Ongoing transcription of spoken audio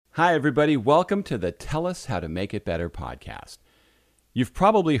Hi, everybody. Welcome to the Tell Us How to Make It Better podcast. You've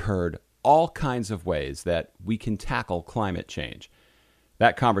probably heard all kinds of ways that we can tackle climate change.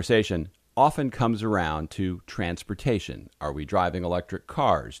 That conversation often comes around to transportation. Are we driving electric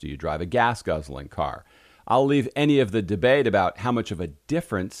cars? Do you drive a gas-guzzling car? I'll leave any of the debate about how much of a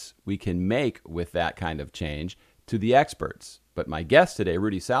difference we can make with that kind of change to the experts. But my guest today,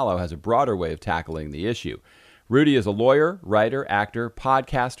 Rudy Salo, has a broader way of tackling the issue. Rudy is a lawyer, writer, actor,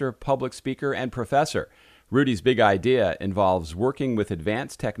 podcaster, public speaker, and professor. Rudy's big idea involves working with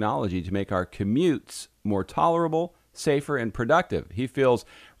advanced technology to make our commutes more tolerable, safer, and productive. He feels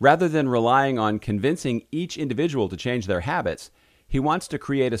rather than relying on convincing each individual to change their habits, he wants to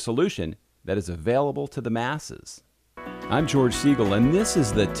create a solution that is available to the masses. I'm George Siegel, and this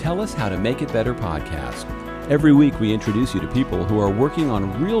is the Tell Us How to Make It Better podcast. Every week, we introduce you to people who are working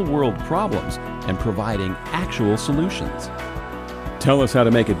on real-world problems and providing actual solutions. Tell Us How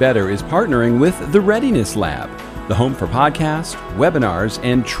to Make It Better is partnering with the Readiness Lab, the home for podcasts, webinars,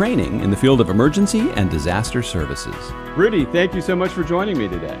 and training in the field of emergency and disaster services. Rudy, thank you so much for joining me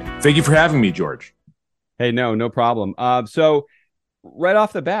today. Thank you for having me, George. Hey, no problem. So right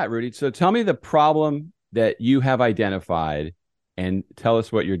off the bat, Rudy, so tell me the problem that you have identified and tell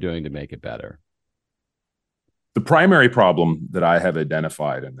us what you're doing to make it better. The primary problem that I have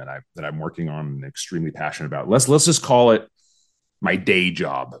identified and that I'm working on and extremely passionate about, let's just call it my day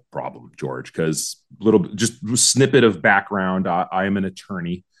job problem, George, because just snippet of background. I am an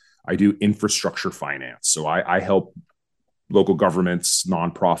attorney. I do infrastructure finance. So I help local governments,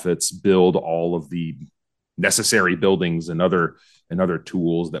 nonprofits build all of the necessary buildings and other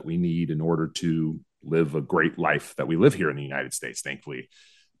tools that we need in order to live a great life that we live here in the United States, thankfully.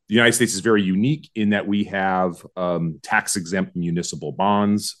 The United States is very unique in that we have tax-exempt municipal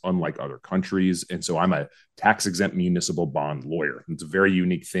bonds, unlike other countries. And so I'm a tax-exempt municipal bond lawyer. It's a very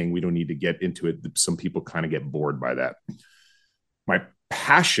unique thing. We don't need to get into it. Some people kind of get bored by that. My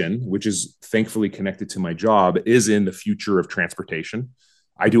passion, which is thankfully connected to my job, is in the future of transportation.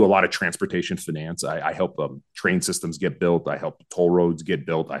 I do a lot of transportation finance. I help train systems get built. I help toll roads get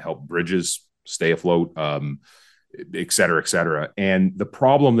built. I help bridges stay afloat. Et cetera, et cetera. And the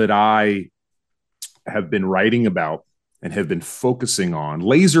problem that I have been writing about and have been focusing on,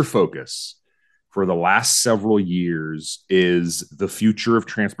 laser focus for the last several years, is the future of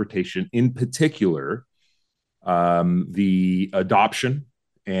transportation, in particular, the adoption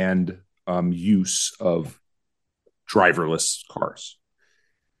and use of driverless cars.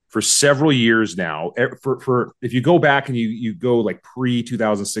 For several years now, for if you go back and you go like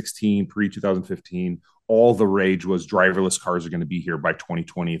pre-2016, pre-2015, all the rage was driverless cars are going to be here by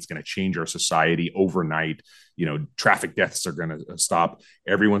 2020. It's going to change our society overnight. Traffic deaths are going to stop.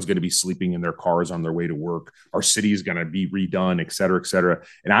 Everyone's going to be sleeping in their cars on their way to work. Our city is going to be redone, et cetera, et cetera.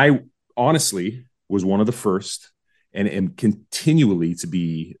 And I honestly was one of the first and am continually to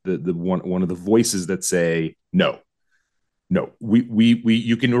be the one of the voices that say, no,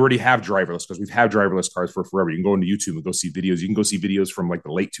 you can already have driverless cars. We've had driverless cars for forever. You can go into YouTube and go see videos. You can go see videos from like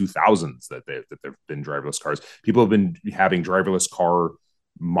the late 2000s that there've been driverless cars. People have been having driverless car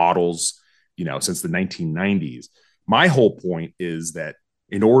models, since the 1990s. My whole point is that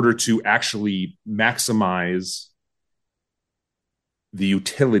in order to actually maximize the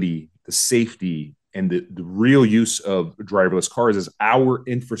utility, the safety, and the real use of driverless cars, is our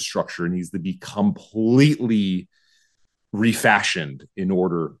infrastructure needs to be completely refashioned in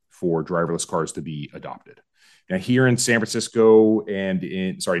order for driverless cars to be adopted. Now, here in San Francisco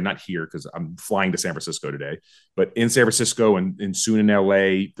not here because I'm flying to San Francisco today, but in San Francisco and soon in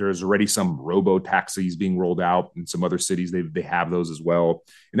LA, there's already some robo taxis being rolled out. In some other cities, they have those as well.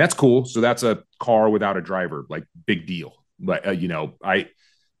 And that's cool. So that's a car without a driver, like big deal. But, I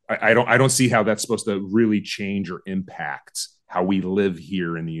don't see how that's supposed to really change or impact how we live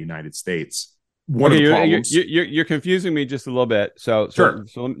here in the United States. One of the problems. You're confusing me just a little bit. So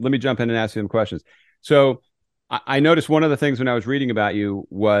let me jump in and ask you some questions. So I noticed one of the things when I was reading about you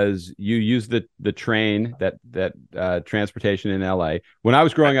was you used the train, that transportation in LA. When I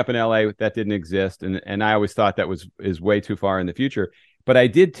was growing up in LA, that didn't exist, and I always thought that is way too far in the future. But I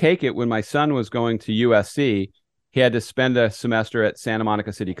did take it when my son was going to USC. He had to spend a semester at Santa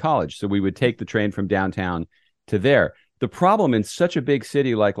Monica City College, so we would take the train from downtown to there. The problem in such a big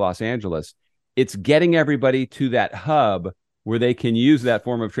city like Los Angeles, it's getting everybody to that hub where they can use that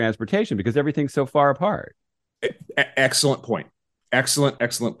form of transportation because everything's so far apart. Excellent point.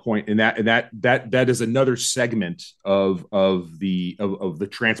 Excellent point. And that is another segment of the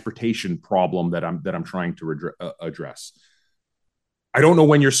transportation problem that I'm trying to address. I don't know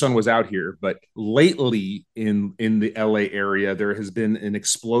when your son was out here, but lately in the LA area, there has been an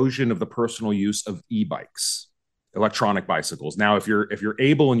explosion of the personal use of e-bikes, electronic bicycles. Now, if you're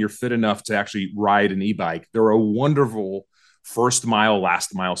able and you're fit enough to actually ride an e-bike, they're a wonderful first mile,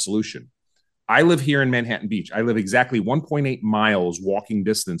 last mile solution. I live here in Manhattan Beach. I live exactly 1.8 miles walking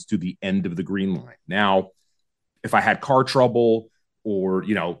distance to the end of the Green Line. Now, if I had car trouble, or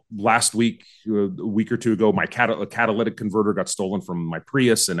last week, a week or two ago, my catalytic converter got stolen from my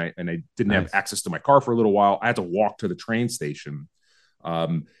Prius, and I didn't have access to my car for a little while. I had to walk to the train station.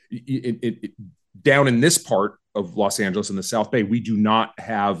 Down in this part of Los Angeles in the South Bay, we do not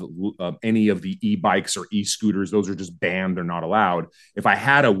have any of the e-bikes or e-scooters. Those are just banned. They're not allowed. If I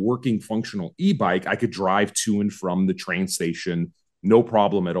had a working functional e-bike, I could drive to and from the train station, no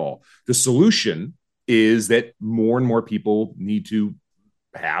problem at all. The solution is that more and more people need to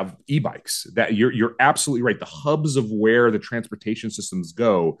have e-bikes. That you're absolutely right. The hubs of where the transportation systems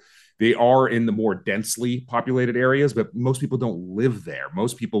go, they are in the more densely populated areas, but most people don't live there.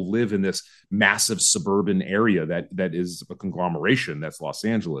 Most people live in this massive suburban area that is a conglomeration that's Los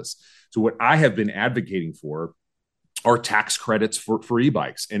Angeles. So what I have been advocating for are tax credits for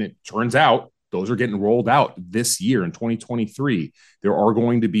e-bikes. And it turns out those are getting rolled out this year in 2023. There are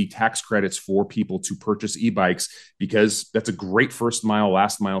going to be tax credits for people to purchase e-bikes because that's a great first mile,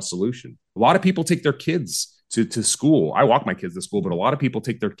 last mile solution. A lot of people take their kids to school. I walk my kids to school, but a lot of people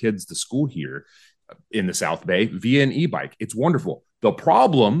take their kids to school here in the South Bay via an e-bike. It's wonderful. The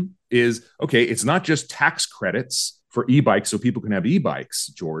problem is, okay, it's not just tax credits for e-bikes so people can have e-bikes,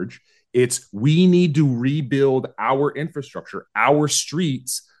 George. It's we need to rebuild our infrastructure, our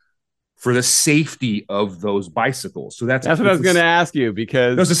streets, for the safety of those bicycles. So that's what I was going to ask you,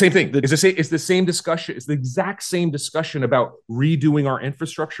 because no, it's the same thing. It's the same discussion. It's the exact same discussion about redoing our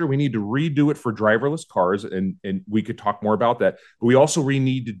infrastructure. We need to redo it for driverless cars, and we could talk more about that. But we also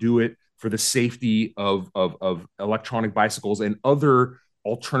need to do it for the safety of electronic bicycles and other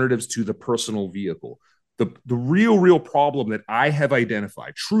alternatives to the personal vehicle. The real problem that I have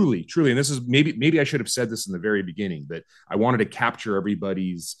identified, truly, and this is maybe I should have said this in the very beginning, but I wanted to capture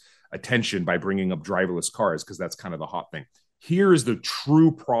everybody's attention by bringing up driverless cars because that's kind of the hot thing. Here is the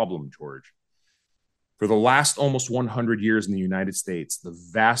true problem, George. For the last almost 100 years in the United States, the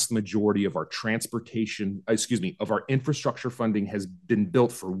vast majority of our of our infrastructure funding has been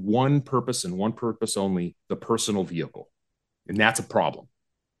built for one purpose and one purpose only, the personal vehicle. And that's a problem.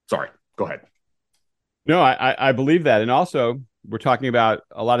 Sorry, go ahead. No, I believe that. And also, we're talking about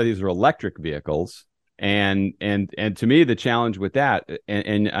a lot of these are electric vehicles. And to me, the challenge with that,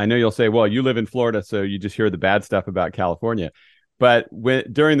 and I know you'll say, well, you live in Florida, so you just hear the bad stuff about California. But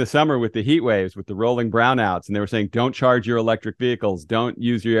during the summer with the heat waves, with the rolling brownouts, and they were saying, don't charge your electric vehicles, don't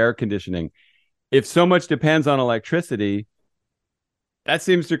use your air conditioning. If so much depends on electricity, that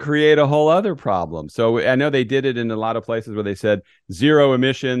seems to create a whole other problem. So I know they did it in a lot of places where they said zero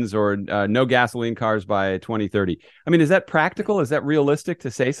emissions or no gasoline cars by 2030. I mean, is that practical? Is that realistic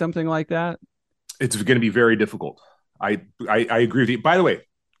to say something like that? It's going to be very difficult. I agree with you. By the way,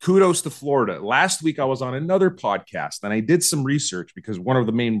 kudos to Florida. Last week, I was on another podcast and I did some research because one of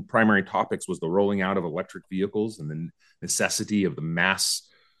the main primary topics was the rolling out of electric vehicles and the necessity of the mass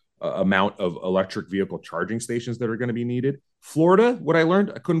amount of electric vehicle charging stations that are going to be needed. Florida, what I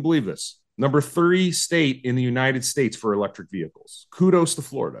learned, I couldn't believe this. Number 3 state in the United States for electric vehicles. Kudos to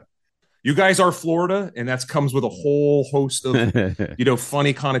Florida. You guys are Florida, and that comes with a whole host of,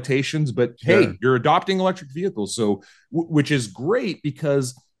 funny connotations. But sure. Hey, you're adopting electric vehicles, so which is great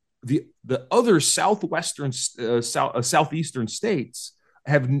because the other southeastern states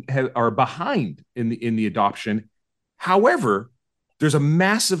are behind in the adoption. However, there's a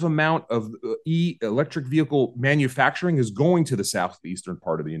massive amount of electric vehicle manufacturing is going to the southeastern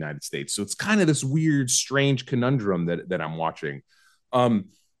part of the United States. So it's kind of this weird, strange conundrum that I'm watching.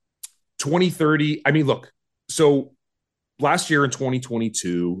 2030. I mean, look, so last year in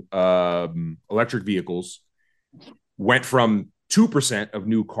 2022, electric vehicles went from 2% of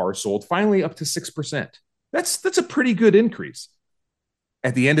new cars sold finally up to 6%. That's a pretty good increase.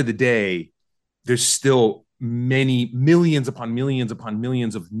 At the end of the day, there's still many millions upon millions upon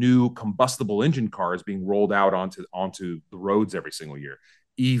millions of new combustible engine cars being rolled out onto the roads every single year.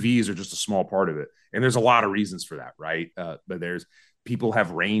 EVs are just a small part of it. And there's a lot of reasons for that, right? But people have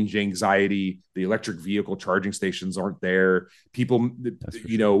range anxiety. The electric vehicle charging stations aren't there. People,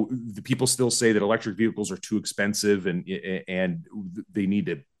 the people still say that electric vehicles are too expensive and they need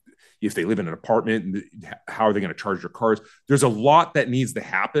to, if they live in an apartment, how are they going to charge their cars? There's a lot that needs to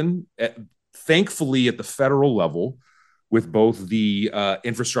happen. Thankfully, at the federal level, with both the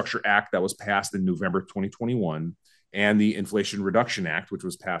Infrastructure Act that was passed in November 2021 and the Inflation Reduction Act, which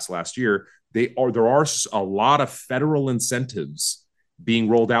was passed last year, there are a lot of federal incentives being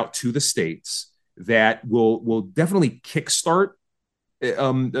rolled out to the states that will definitely kickstart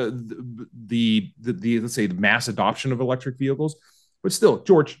the let's say the mass adoption of electric vehicles. But still,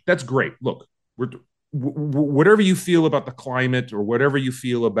 George, that's great. Look, whatever you feel about the climate or whatever you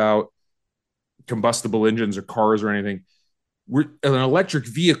feel about combustible engines or cars or anything, an electric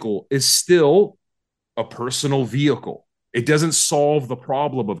vehicle is still a personal vehicle. It doesn't solve the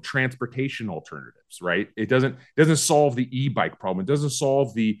problem of transportation alternatives, right? It doesn't solve the e-bike problem. It doesn't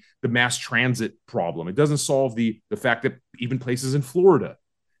solve the mass transit problem. It doesn't solve the fact that even places in Florida,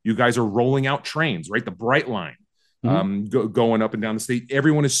 you guys are rolling out trains, right? The Bright Line going up and down the state.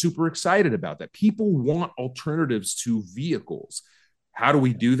 Everyone is super excited about that. People want alternatives to vehicles. How do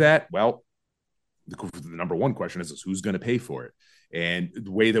we do that? Well, the number one question is who's going to pay for it? And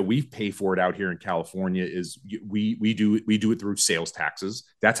the way that we pay for it out here in California is we do it through sales taxes.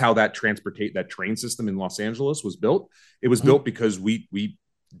 That's how that train system in Los Angeles was built. It was built because we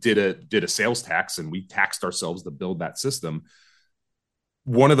did a sales tax and we taxed ourselves to build that system.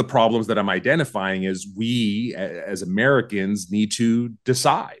 One of the problems that I'm identifying is we as Americans need to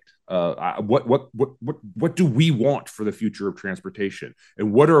decide what do we want for the future of transportation,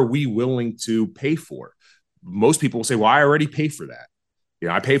 and what are we willing to pay for? Most people will say, well, I already pay for that.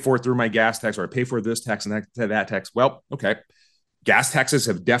 I pay for it through my gas tax, or I pay for this tax and that tax. Well, okay. Gas taxes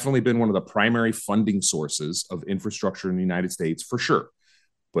have definitely been one of the primary funding sources of infrastructure in the United States, for sure.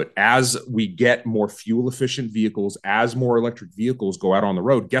 But as we get more fuel efficient vehicles, as more electric vehicles go out on the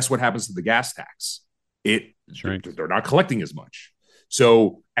road, guess what happens to the gas tax? They're not collecting as much.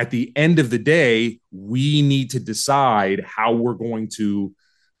 So at the end of the day, we need to decide how we're going to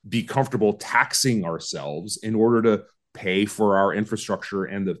be comfortable taxing ourselves in order to pay for our infrastructure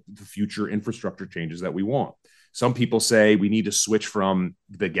and the future infrastructure changes that we want. Some people say we need to switch from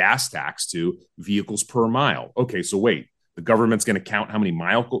the gas tax to vehicles per mile. Okay, so wait, the government's going to count how many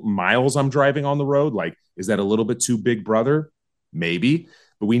miles I'm driving on the road? Like, is that a little bit too big, brother? Maybe.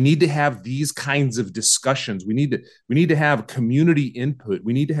 But we need to have these kinds of discussions. We need to have community input.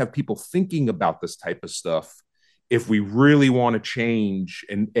 We need to have people thinking about this type of stuff if we really want to change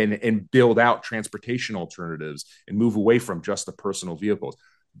and build out transportation alternatives and move away from just the personal vehicles.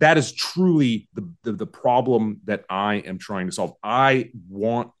 That is truly the problem that I am trying to solve. I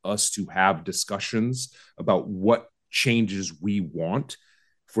want us to have discussions about what changes we want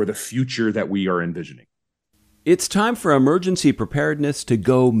for the future that we are envisioning. It's time for emergency preparedness to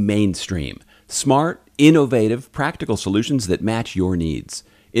go mainstream. Smart, innovative, practical solutions that match your needs.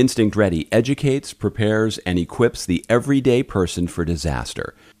 Instinct Ready educates, prepares, and equips the everyday person for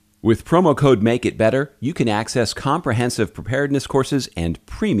disaster. With promo code MAKEITBETTER, you can access comprehensive preparedness courses and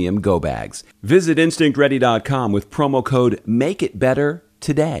premium go bags. Visit InstinctReady.com with promo code MAKEITBETTER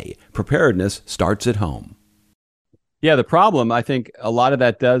today. Preparedness starts at home. Yeah, the problem, I think a lot of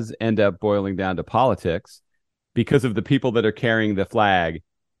that does end up boiling down to politics because of the people that are carrying the flag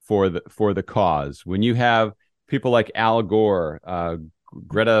for the cause. When you have people like Al Gore,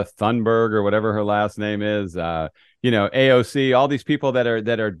 Greta Thunberg or whatever her last name is, AOC, all these people that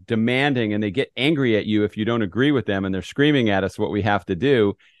are demanding, and they get angry at you if you don't agree with them, and they're screaming at us what we have to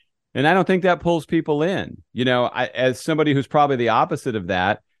do. And I don't think that pulls people in. As somebody who's probably the opposite of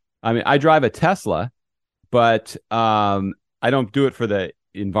that, I mean, I drive a Tesla, but I don't do it for the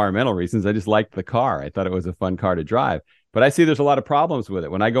environmental reasons. I just liked the car. I thought it was a fun car to drive. But I see there's a lot of problems with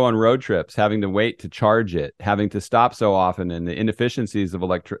it. When I go on road trips, having to wait to charge it, having to stop so often, and the inefficiencies of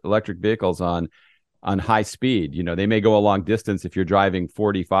electric vehicles on high speed. They may go a long distance if you're driving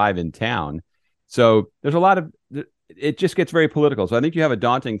 45 in town. So there's a lot of, it just gets very political. So I think you have a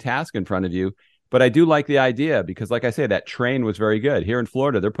daunting task in front of you. But I do like the idea because, like I say, that train was very good. Here in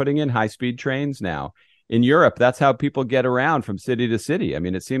Florida, they're putting in high-speed trains now. In Europe, that's how people get around from city to city. I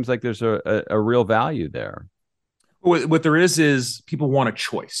mean, it seems like there's a real value there. What there is people want a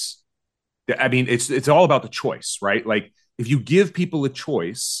choice. I mean, it's all about the choice, right? Like, if you give people a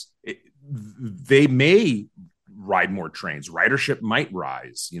choice, they may ride more trains. Ridership might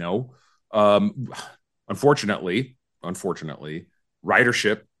rise. Unfortunately,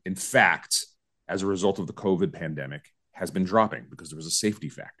 ridership, in fact, as a result of the COVID pandemic, has been dropping because there was a safety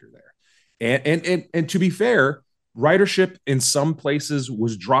factor there. And to be fair, ridership in some places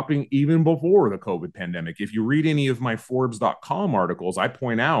was dropping even before the COVID pandemic. If you read any of my Forbes.com articles, I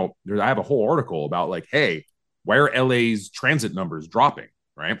point out I have a whole article about like, hey, why are LA's transit numbers dropping?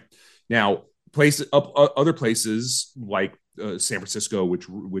 Right now, other places like San Francisco,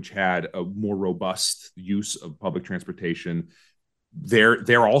 which had a more robust use of public transportation,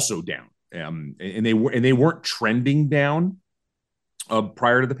 they're also down. and they weren't trending down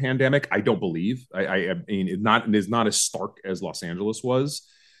prior to the pandemic. I don't believe. I mean, it is not as stark as Los Angeles was,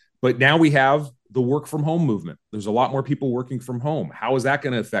 but now we have the work from home movement. There's a lot more people working from home. How is that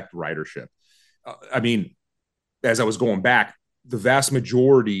going to affect ridership? I mean, as I was going back, the vast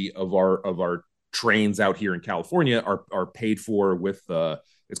majority of our trains out here in California are paid for with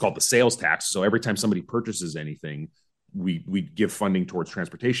it's called the sales tax. So every time somebody purchases anything, we give funding towards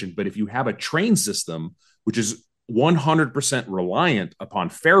transportation. But if you have a train system which is 100% reliant upon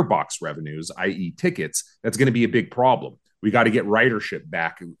fare box revenues, i.e., tickets, that's going to be a big problem. We got to get ridership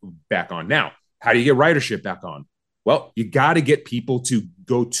back on. Now, how do you get ridership back on? Well, you got to get people to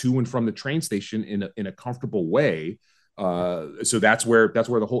go to and from the train station in a comfortable way. So that's where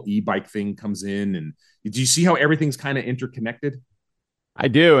the whole e-bike thing comes in. And do you see how everything's kind of interconnected? I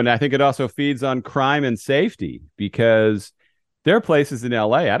do. And I think it also feeds on crime and safety, because there are places in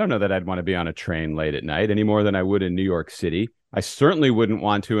LA, I don't know that I'd want to be on a train late at night any more than I would in New York City. I certainly wouldn't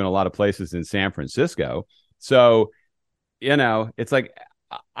want to in a lot of places in San Francisco. So, it's like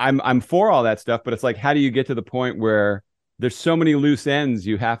I'm for all that stuff, but it's like, how do you get to the point where there's so many loose ends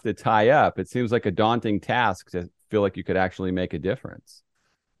you have to tie up? It seems like a daunting task to feel like you could actually make a difference.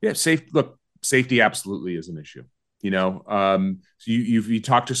 Yeah, safety absolutely is an issue. So you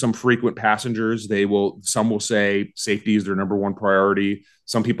talk to some frequent passengers, some will say safety is their number one priority.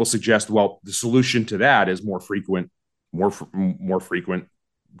 Some people suggest, well, the solution to that is more frequent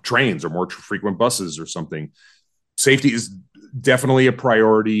trains or more frequent buses or something. Safety is definitely a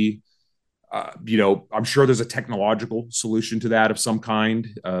priority. I'm sure there's a technological solution to that of some kind.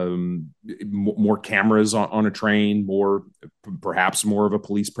 More cameras on a train, perhaps more of a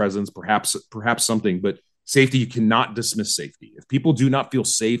police presence, perhaps something. But safety, you cannot dismiss safety. If people do not feel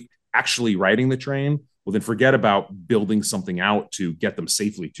safe actually riding the train, well, then forget about building something out to get them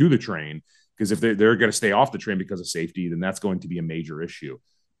safely to the train. Because if they're going to stay off the train because of safety, then that's going to be a major issue.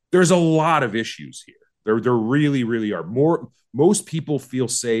 There's a lot of issues here. There really, really are. Most people feel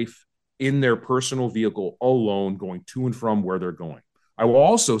safe in their personal vehicle alone going to and from where they're going. I will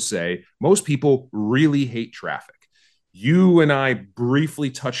also say most people really hate traffic. You and I briefly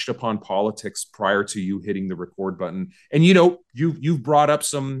touched upon politics prior to you hitting the record button. And you've brought up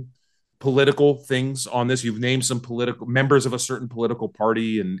some political things on this. You've named some political members of a certain political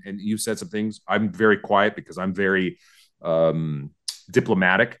party, and you've said some things. I'm very quiet because I'm very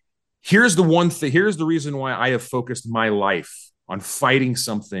diplomatic. Here's the reason why I have focused my life on fighting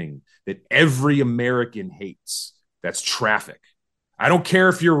something that every American hates. That's traffic. I don't care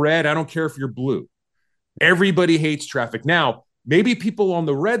if you're red. I don't care if you're blue. Everybody hates traffic. Now, maybe people on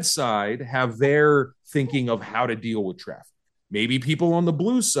the red side have their thinking of how to deal with traffic. Maybe people on the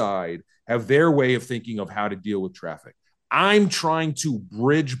blue side have their way of thinking of how to deal with traffic. I'm trying to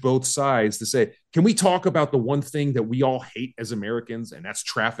bridge both sides to say, can we talk about the one thing that we all hate as Americans, and that's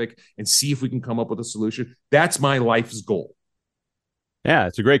traffic, and see if we can come up with a solution? That's my life's goal. Yeah,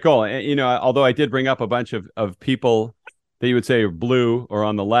 it's a great goal. And, although I did bring up a bunch of people that you would say are blue or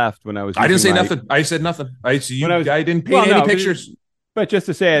on the left when I was. I didn't say nothing. I said nothing. I didn't paint any pictures. But just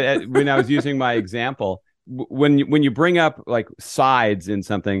to say it, when I was using my example, when you bring up like sides in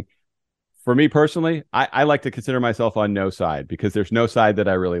something, for me personally, I like to consider myself on no side, because there's no side that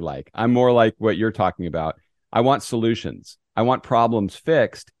I really like. I'm more like what you're talking about. I want solutions. I want problems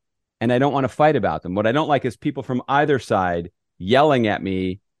fixed, and I don't want to fight about them. What I don't like is people from either side yelling at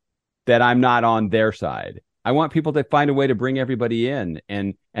me that I'm not on their side. I want people to find a way to bring everybody in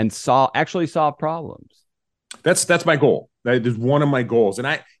and actually solve problems. That's my goal. That is one of my goals.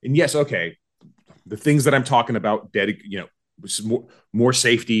 And yes, okay, the things that I'm talking about, more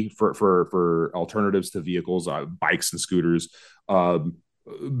safety for alternatives to vehicles, bikes and scooters,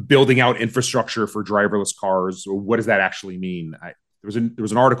 building out infrastructure for driverless cars. What does that actually mean? There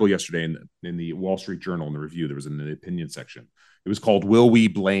was an article yesterday in the Wall Street Journal, in the review. There was in the opinion section. It was called "Will We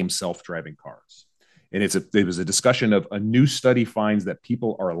Blame Self-Driving Cars?" And it was a discussion of a new study finds that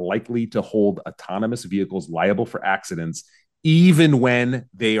people are likely to hold autonomous vehicles liable for accidents, even when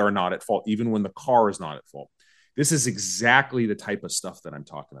they are not at fault, even when the car is not at fault. This is exactly the type of stuff that I'm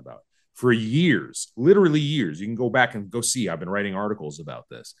talking about. For years, literally years, you can go back and go see, I've been writing articles about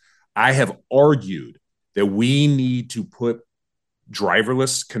this. I have argued that we need to put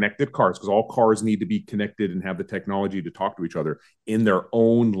driverless connected cars, because all cars need to be connected and have the technology to talk to each other, in their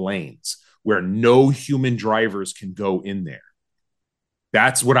own lanes where no human drivers can go in there.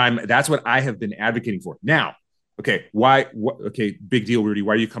 That's what I have been advocating for. Now, okay, big deal, Rudy.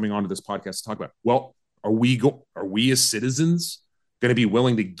 Why are you coming onto this podcast to talk about it? Well, are we as citizens going to be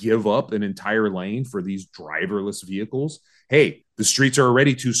willing to give up an entire lane for these driverless vehicles? Hey, The streets are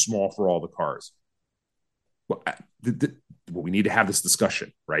already too small for all the cars. Well, well, we need to have this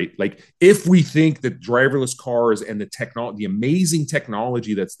discussion, right? Like, if we think that driverless cars and the amazing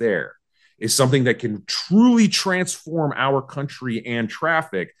technology that's there is something that can truly transform our country and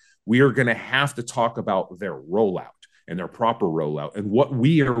traffic, we are going to have to talk about their rollout and their proper rollout and what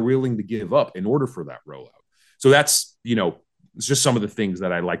we are willing to give up in order for that rollout. So that's, it's just some of the things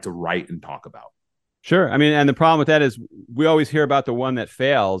that I like to write and talk about. Sure. I mean, and the problem with that is we always hear about the one that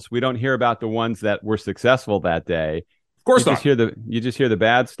fails. We don't hear about the ones that were successful that day. Of course not. You just hear the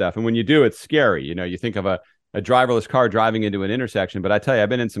bad stuff. And when you do, it's scary. You think of a driverless car driving into an intersection. But I tell you, I've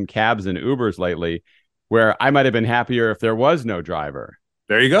been in some cabs and Ubers lately where I might have been happier if there was no driver.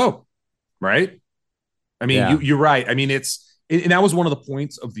 There you go. Right. I mean, yeah. You're right. I mean, and that was one of the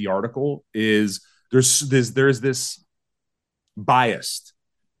points of the article is there's this bias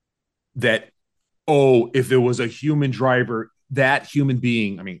that, if it was a human driver, that human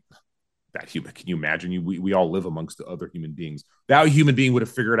being, I mean, that human, can you imagine? We all live amongst the other human beings. That human being would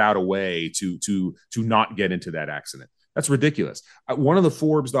have figured out a way to not get into that accident. That's ridiculous. One of the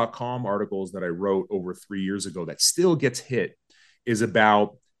Forbes.com articles that I wrote over 3 years ago that still gets hit is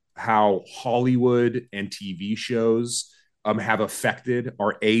about how Hollywood and TV shows have affected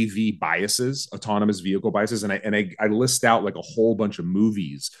our AV biases, autonomous vehicle biases. And I list out like a whole bunch of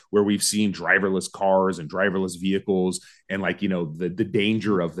movies where we've seen driverless cars and driverless vehicles and like, the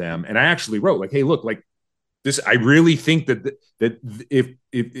danger of them. And I actually wrote like, hey, look, like this, I really think that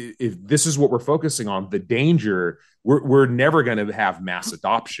if this is what we're focusing on, the danger, we're never going to have mass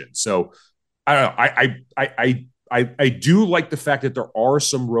adoption. So I don't know. I do like the fact that there are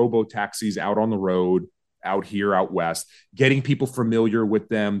some robo taxis out on the road, out here, out west, getting people familiar with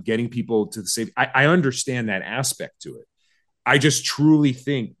them, getting people to the safety. I understand that aspect to it. I just truly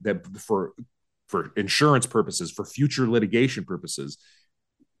think that for insurance purposes, for future litigation purposes,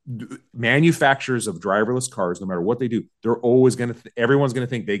 manufacturers of driverless cars, no matter what they do, they're always going to, everyone's going to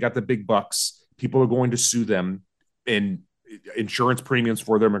think they got the big bucks. People are going to sue them and insurance premiums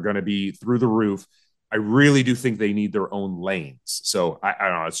for them are going to be through the roof. I really do think they need their own lanes. So I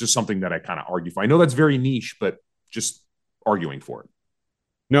don't know. It's just something that I kind of argue for. I know that's very niche, but just arguing for it.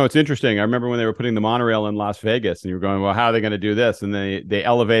 No, it's interesting. I remember when they were putting the monorail in Las Vegas and you were going, well, how are they going to do this? And they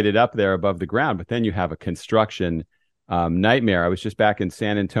elevated up there above the ground, but then you have a construction nightmare. I was just back in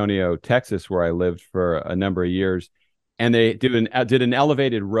San Antonio, Texas, where I lived for a number of years. And they did an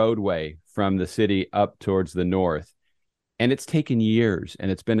elevated roadway from the city up towards the north. And it's taken years and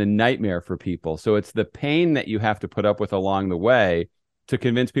it's been a nightmare for people. So it's the pain that you have to put up with along the way to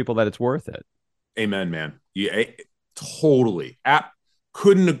convince people that it's worth it. Amen, man. Yeah, totally.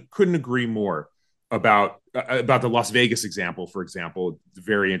 Couldn't agree more about the Las Vegas example, for example.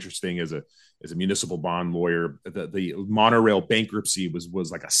 Very interesting as a municipal bond lawyer. The monorail bankruptcy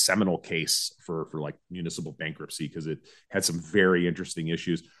was like a seminal case for like municipal bankruptcy because it had some very interesting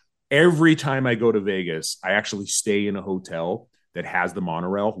issues. Every time I go to Vegas, I actually stay in a hotel that has the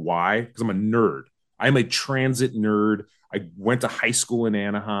monorail. Why? Because I'm a nerd. I'm a transit nerd. I went to high school in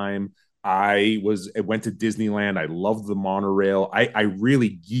Anaheim. I went to Disneyland. I love the monorail. I really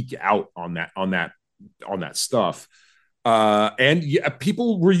geek out on that stuff. And yeah,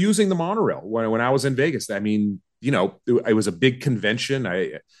 people were using the monorail when I was in Vegas. I mean, it was a big convention.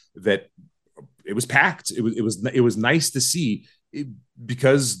 That it was packed. It was nice to see.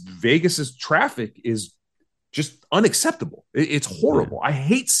 Because Vegas's traffic is just unacceptable. It's horrible. I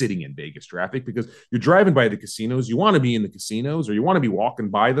hate sitting in Vegas traffic because you're driving by the casinos. You want to be in the casinos or you want to be walking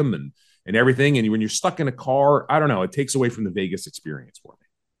by them and everything. And when you're stuck in a car, I don't know, it takes away from the Vegas experience for me.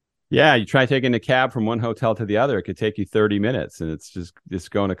 Yeah, you try taking a cab from one hotel to the other, it could take you 30 minutes and it's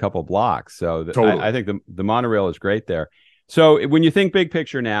just going a couple blocks. So totally. I think the monorail is great there. So when you think big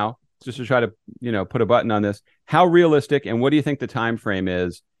picture now, just to try to, put a button on this, how realistic and what do you think the time frame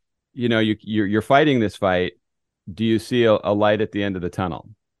is? You're fighting this fight. Do you see a light at the end of the tunnel?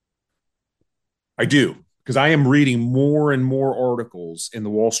 I do, because I am reading more and more articles in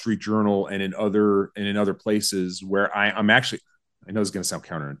the Wall Street Journal and in other places where I'm actually, I know it's going to sound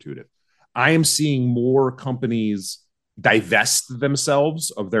counterintuitive. I am seeing more companies divest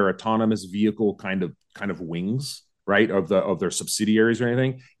themselves of their autonomous vehicle kind of wings, right, of their subsidiaries or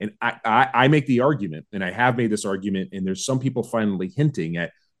anything. And I make the argument, and I have made this argument, and there's some people finally hinting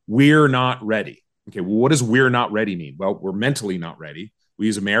at we're not ready. Okay, well, what does we're not ready mean? Well, we're mentally not ready. We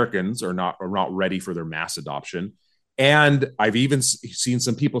as Americans are not ready for their mass adoption. And I've even seen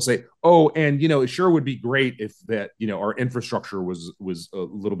some people say, oh, and it sure would be great if that our infrastructure was a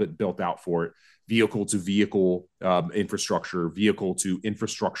little bit built out for it, vehicle to vehicle infrastructure, vehicle to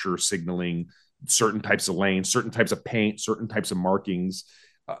infrastructure signaling, certain types of lanes, certain types of paint, certain types of markings.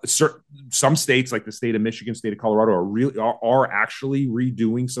 Some states, like the state of Michigan, state of Colorado, are actually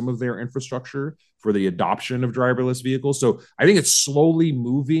redoing some of their infrastructure for the adoption of driverless vehicles. So I think it's slowly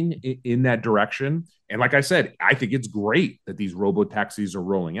moving in that direction. And like I said, I think it's great that these robo taxis are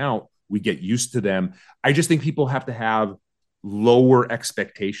rolling out. We get used to them. I just think people have to have lower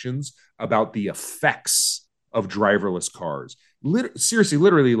expectations about the effects of driverless cars. Seriously,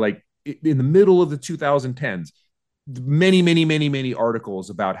 literally, like in the middle of the 2010s, many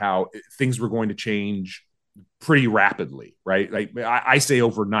articles about how things were going to change pretty rapidly, right? Like I say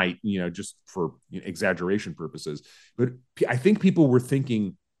overnight, just for exaggeration purposes, but I think people were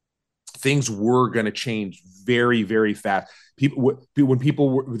thinking things were going to change very, very fast. People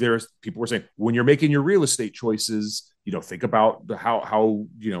were saying, when you're making your real estate choices, think about how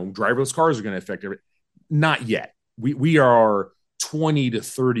driverless cars are going to affect everything. Not yet. We are 20 to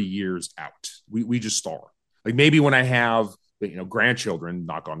 30 years out. We just are. Like maybe when I have grandchildren,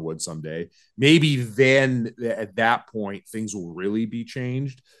 knock on wood, someday, maybe then at that point things will really be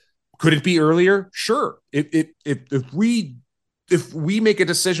changed. Could it be earlier? Sure. If we make a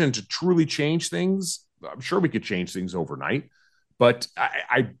decision to truly change things, I'm sure we could change things overnight, but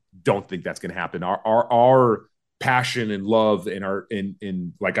I don't think that's going to happen. Our passion and love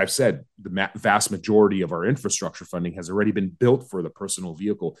and like I've said, the vast majority of our infrastructure funding has already been built for the personal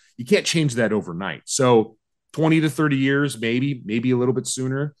vehicle. You can't change that overnight. So 20 to 30 years, maybe a little bit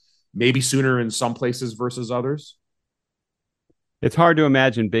sooner, maybe sooner in some places versus others. It's hard to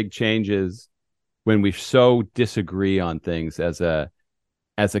imagine big changes when we so disagree on things as a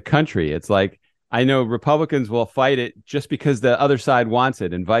country. It's like, I know Republicans will fight it just because the other side wants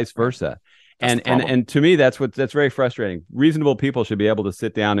it and vice versa. And to me, that's very frustrating. Reasonable people should be able to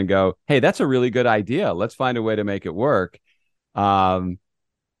sit down and go, hey, that's a really good idea. Let's find a way to make it work.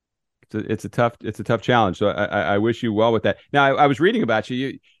 It's a tough challenge. So I wish you well with that. Now, I was reading about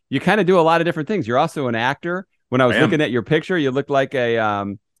you. You kind of do a lot of different things. You're also an actor. When I was looking at your picture, you looked like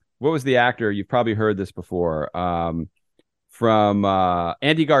what was the actor? You've probably heard this before, from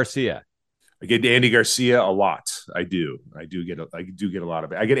Andy Garcia. I get Andy Garcia a lot. I do get a lot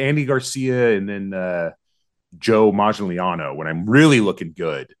of it. I get Andy Garcia and then Joe Magliano when I'm really looking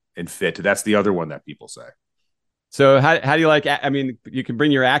good and fit. That's the other one that people say. So how do you like? I mean, you can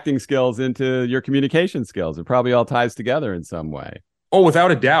bring your acting skills into your communication skills. It probably all ties together in some way. Oh,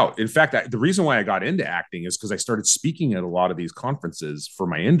 without a doubt. In fact, the reason why I got into acting is because I started speaking at a lot of these conferences for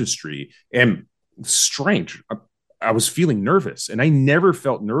my industry. And strange, I was feeling nervous, and I never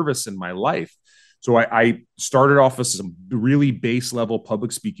felt nervous in my life. So I started off with some really base level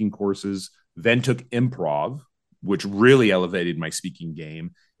public speaking courses, then took improv, which really elevated my speaking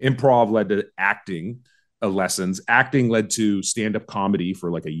game. Improv led to acting lessons. Acting led to stand-up comedy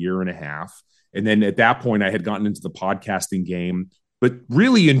for like a year and a half. And then at that point, I had gotten into the podcasting game, but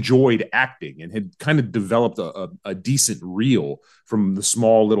really enjoyed acting and had kind of developed a decent reel from the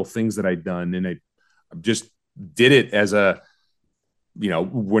small little things that I'd done. And I just did it as a,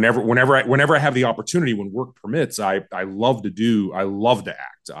 whenever I have the opportunity, when work permits, I love to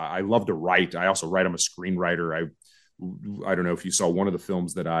act. I love to write. I also write. I'm a screenwriter. I don't know if you saw one of the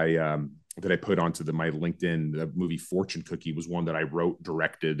films that I put onto my LinkedIn. The movie Fortune Cookie was one that I wrote,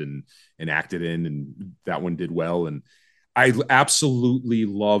 directed, and acted in, and that one did well. And I absolutely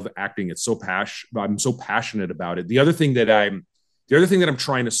love acting. I'm so passionate about it. The other thing that I'm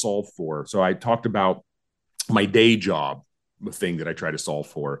trying to solve for. So I talked about my day job, the thing that I try to solve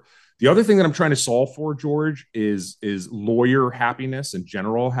for. The other thing that I'm trying to solve for, George, is lawyer happiness and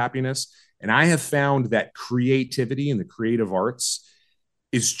general happiness. And I have found that creativity and the creative arts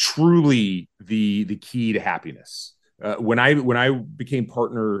is truly the key to happiness. When I became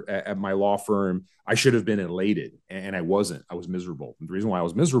partner at my law firm, I should have been elated, and I wasn't. I was miserable. And the reason why I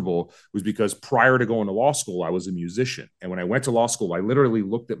was miserable was because prior to going to law school, I was a musician. And when I went to law school, I literally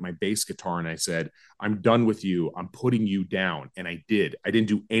looked at my bass guitar and I said, I'm done with you. I'm putting you down. And I did. I didn't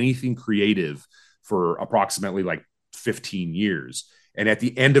do anything creative for approximately like 15 years. And at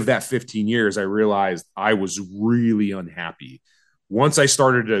the end of that 15 years, I realized I was really unhappy. Once I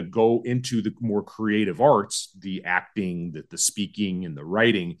started to go into the more creative arts, the acting, the speaking, and the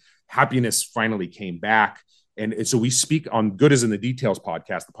writing, happiness finally came back. And so we speak on Good as in the Details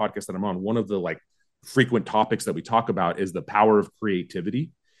podcast, the podcast that I'm on. One of the like frequent topics that we talk about is the power of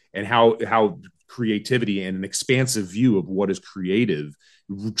creativity and how creativity and an expansive view of what is creative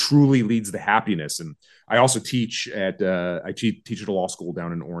truly leads to happiness. And I also teach at a law school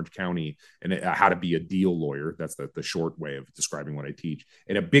down in Orange County, and how to be a deal lawyer. That's the short way of describing what I teach.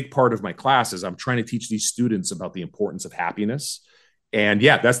 And a big part of my class is I'm trying to teach these students about the importance of happiness And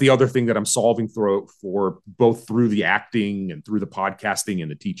yeah, that's the other thing that I'm solving for both through the acting and through the podcasting and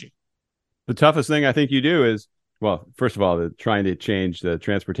the teaching. The toughest thing I think you do is, well, first of all, trying to change the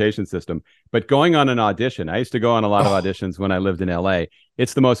transportation system, but going on an audition. I used to go on a lot of auditions when I lived in LA.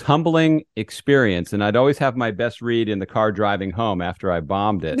 It's the most humbling experience. And I'd always have my best read in the car driving home after I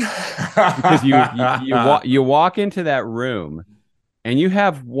bombed it, because you walk into that room and you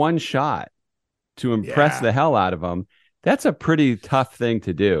have one shot to impress Yeah. the hell out of them. That's a pretty tough thing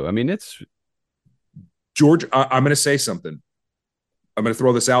to do. I mean, it's George, I'm going to say something. I'm going to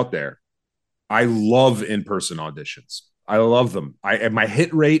throw this out there. I love in-person auditions. I love them. And my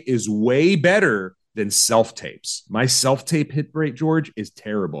hit rate is way better than self-tapes. My self-tape hit rate, George, is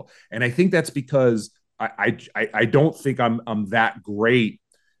terrible. And I think that's because I don't think I'm that great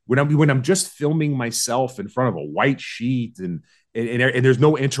when I'm just filming myself in front of a white sheet and there's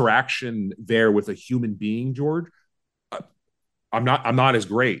no interaction there with a human being, George. I'm not as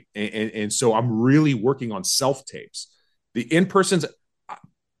great, and so I'm really working on self tapes. The in persons,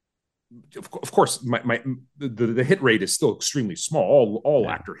 of course, the hit rate is still extremely small. All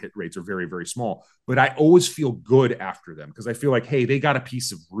yeah. actor hit rates are very, very small, but I always feel good after them because I feel like, hey, they got a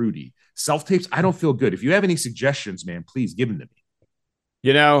piece of Rudy. Self tapes, I don't feel good. If you have any suggestions, man, please give them to me.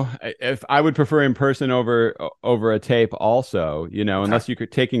 You know, if I would prefer in person over a tape also, you know, Okay. unless you're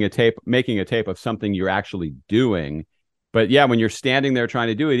making a tape of something you're actually doing. But yeah, when you're standing there trying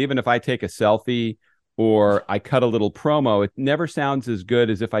to do it, even if I take a selfie or I cut a little promo, it never sounds as good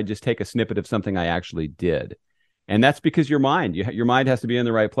as if I just take a snippet of something I actually did. And that's because your mind has to be in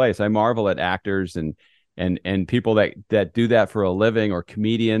the right place. I marvel at actors and people that do that for a living, or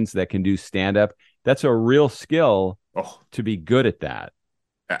comedians that can do stand up. That's a real skill to be good at that.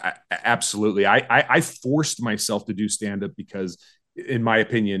 Absolutely. I forced myself to do stand up because, in my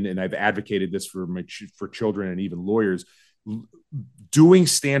opinion, and I've advocated this for children and even lawyers, doing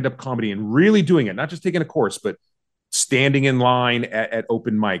stand up comedy and really doing it, not just taking a course, but standing in line at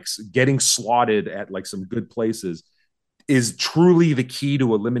open mics, getting slotted at like some good places, is truly the key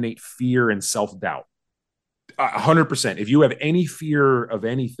to eliminate fear and self doubt. 100%. If you have any fear of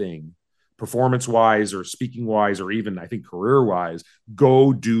anything, performance wise or speaking wise, or even I think career wise,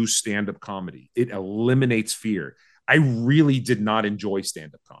 go do stand up comedy. It eliminates fear. I really did not enjoy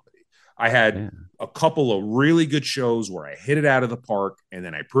stand up comedy. I had a couple of really good shows where I hit it out of the park, and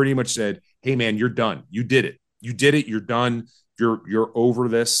then I pretty much said, "Hey, man, you're done. You did it. You did it. You're done. You're over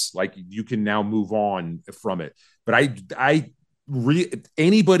this. Like, you can now move on from it." But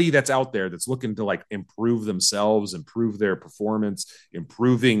anybody that's out there that's looking to like improve themselves, improve their performance,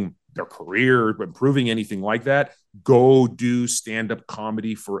 improving their career, improving anything like that, go do stand-up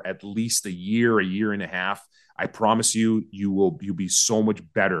comedy for at least a year and a half. I promise you, you'll be so much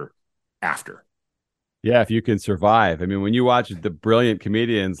better after. Yeah, if you can survive. I mean, when you watch the brilliant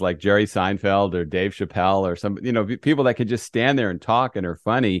comedians like Jerry Seinfeld or Dave Chappelle or some, you know, people that could just stand there and talk and are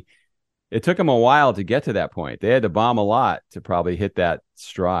funny, it took them a while to get to that point. They had to bomb a lot to probably hit that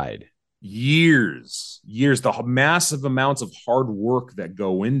stride. Years, the massive amounts of hard work that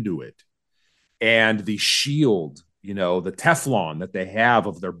go into it, and the shield, the Teflon that they have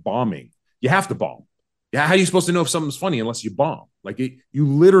of their bombing. You have to bomb. Yeah, how are you supposed to know if something's funny unless you bomb? Like, you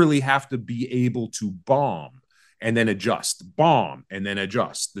literally have to be able to bomb and then adjust, bomb and then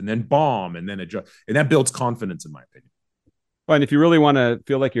adjust, and then bomb and then adjust, and that builds confidence, in my opinion. Well, and if you really want to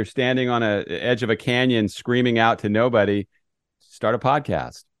feel like you're standing on a edge of a canyon screaming out to nobody, start a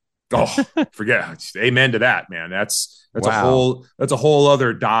podcast. Oh, forget. Amen to that, man. That's Wow. a whole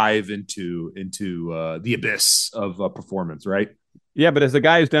other dive into the abyss of performance, right? Yeah, but as a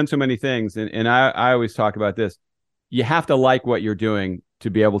guy who's done so many things, and I always talk about this, you have to like what you're doing to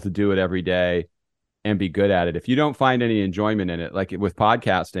be able to do it every day and be good at it. If you don't find any enjoyment in it, like with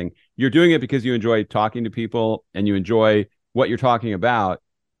podcasting, you're doing it because you enjoy talking to people and you enjoy what you're talking about.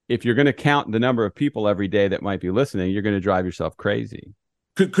 If you're going to count the number of people every day that might be listening, you're going to drive yourself crazy.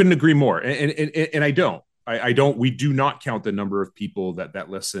 Couldn't agree more. And I don't. I don't. We do not count the number of people that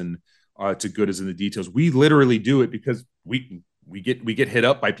listen to Good As in the Details. We literally do it because we get hit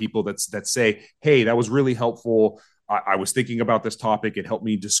up by people that say, "Hey, that was really helpful. I was thinking about this topic. It helped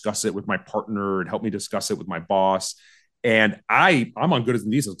me discuss it with my partner. It helped me discuss it with my boss." And I'm on Good As in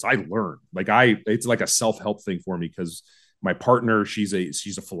the Details. I learn. It's like a self-help thing for me because My partner, she's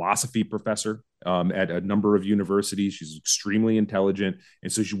a philosophy professor at a number of universities. She's extremely intelligent,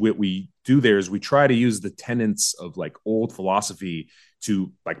 and so what we do there is we try to use the tenets of like old philosophy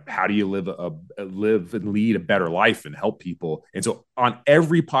to like how do you live and lead a better life and help people. And so on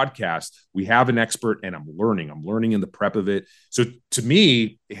every podcast we have an expert, and I'm learning in the prep of it. So to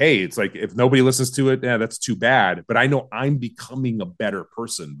me, hey, it's like if nobody listens to it, yeah, that's too bad, but I know I'm becoming a better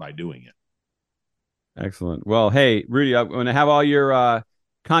person by doing it. Excellent. Well, hey, Rudy, I'm going to have all your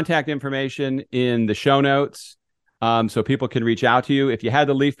contact information in the show notes, so people can reach out to you. If you had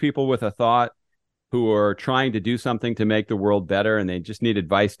to leave people with a thought who are trying to do something to make the world better and they just need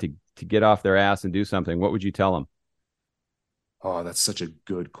advice to get off their ass and do something, what would you tell them? Oh, that's such a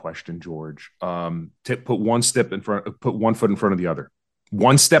good question, George. Put one foot in front of the other.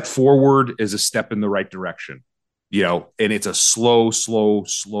 One step forward is a step in the right direction, and it's a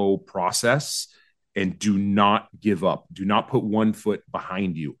slow process. And do not give up. Do not put one foot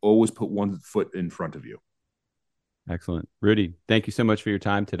behind you. Always put one foot in front of you. Excellent. Rudy, thank you so much for your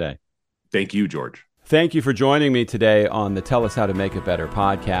time today. Thank you, George. Thank you for joining me today on the Tell Us How to Make It Better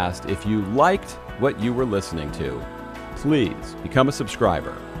podcast. If you liked what you were listening to, please become a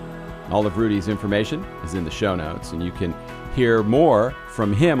subscriber. All of Rudy's information is in the show notes, and you can hear more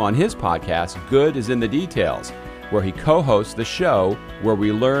from him on his podcast, Good is in the Details, where he co-hosts the show where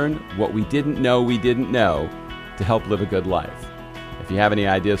we learn what we didn't know to help live a good life. If you have any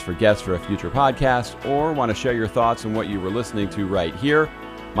ideas for guests for a future podcast or want to share your thoughts on what you were listening to right here,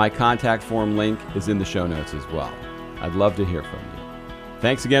 my contact form link is in the show notes as well. I'd love to hear from you.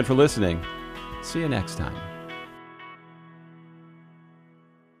 Thanks again for listening. See you next time.